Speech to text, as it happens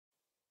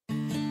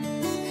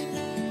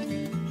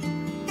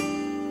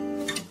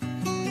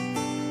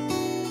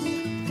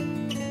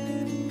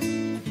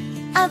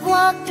I've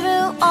walked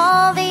through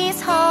all these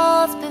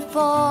halls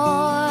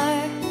before.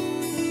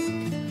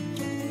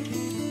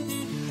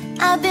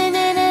 I've been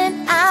in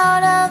and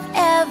out of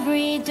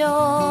every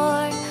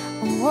door.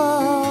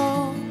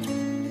 Whoa.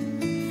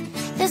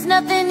 There's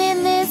nothing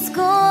in this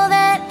school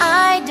that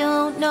I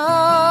don't know.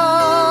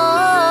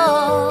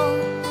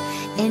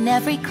 In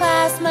every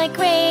class my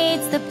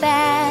grade's the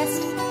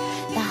best,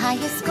 the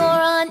highest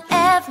score on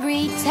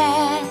every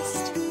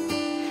test.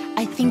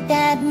 I think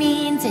that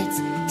means it's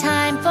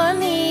time for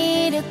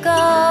me to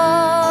go.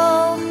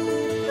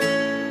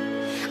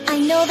 I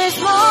know there's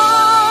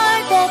more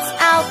that's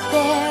out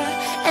there,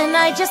 and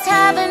I just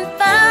haven't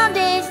found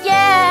it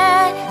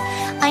yet.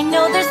 I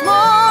know there's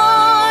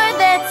more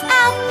that's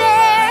out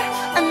there,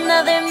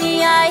 another me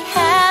I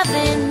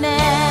haven't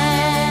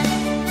met.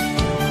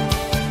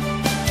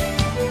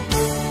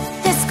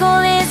 This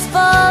school is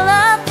full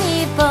of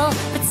people,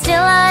 but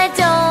still I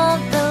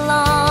don't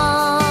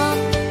belong.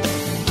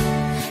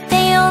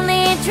 They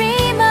only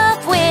dream of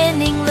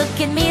winning, look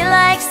at me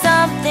like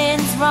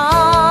something's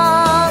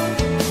wrong.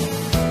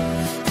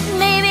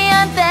 Maybe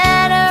I'm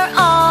better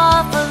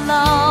off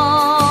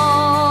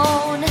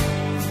alone.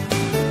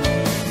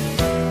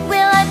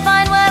 Will I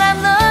find what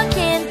I'm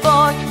looking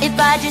for if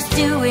I just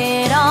do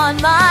it on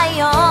my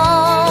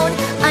own?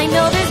 I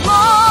know there's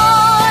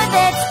more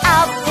that's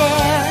out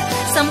there,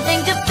 something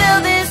to fill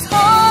this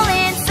hole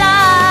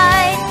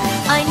inside.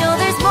 I know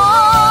there's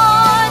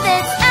more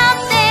that's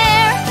out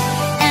there,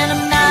 and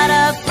I'm not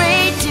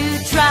afraid to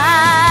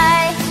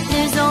try.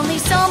 There's only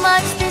so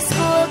much this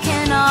school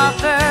can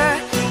offer,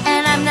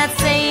 and I'm not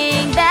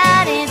saying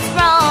that it's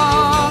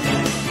wrong,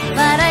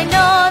 but I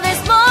know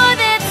there's more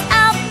that's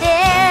out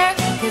there,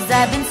 'cause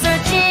I've been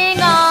searching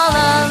all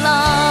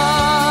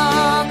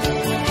along.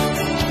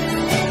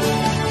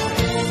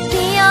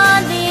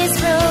 Beyond these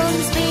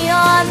rooms,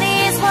 beyond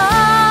these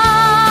walls,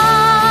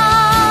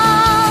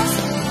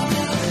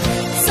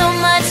 so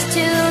much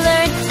to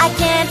learn, I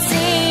can't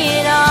see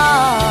it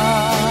all.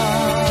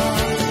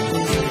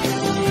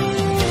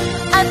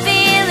 I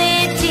feel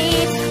it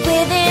deep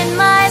within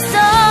my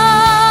soul.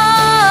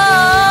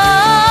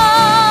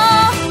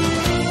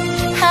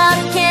 How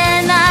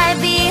can I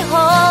be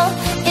whole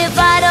if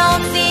I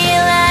don't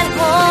feel at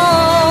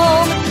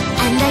home?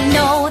 And I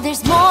know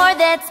there's more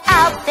that's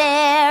out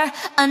there,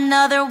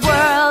 another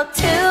world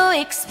to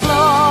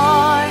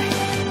explore.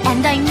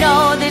 And I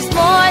know there's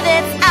more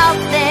that's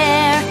out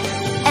there.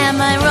 Am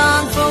I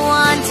wrong for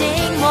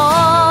wanting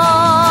more?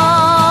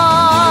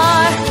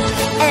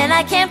 And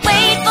I can't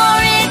wait for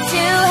it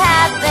to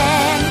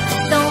happen,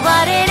 though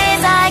what it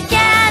is I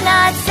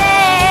cannot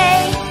say.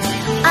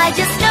 I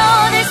just know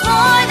there's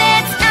more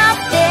that's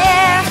out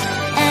there,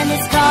 and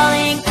it's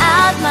calling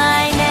out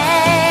my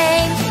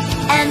name.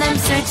 And I'm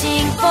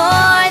searching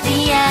for the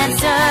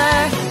answer,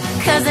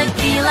 'cause I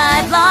feel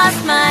I've lost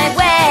my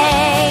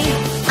way.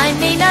 I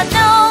may not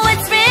know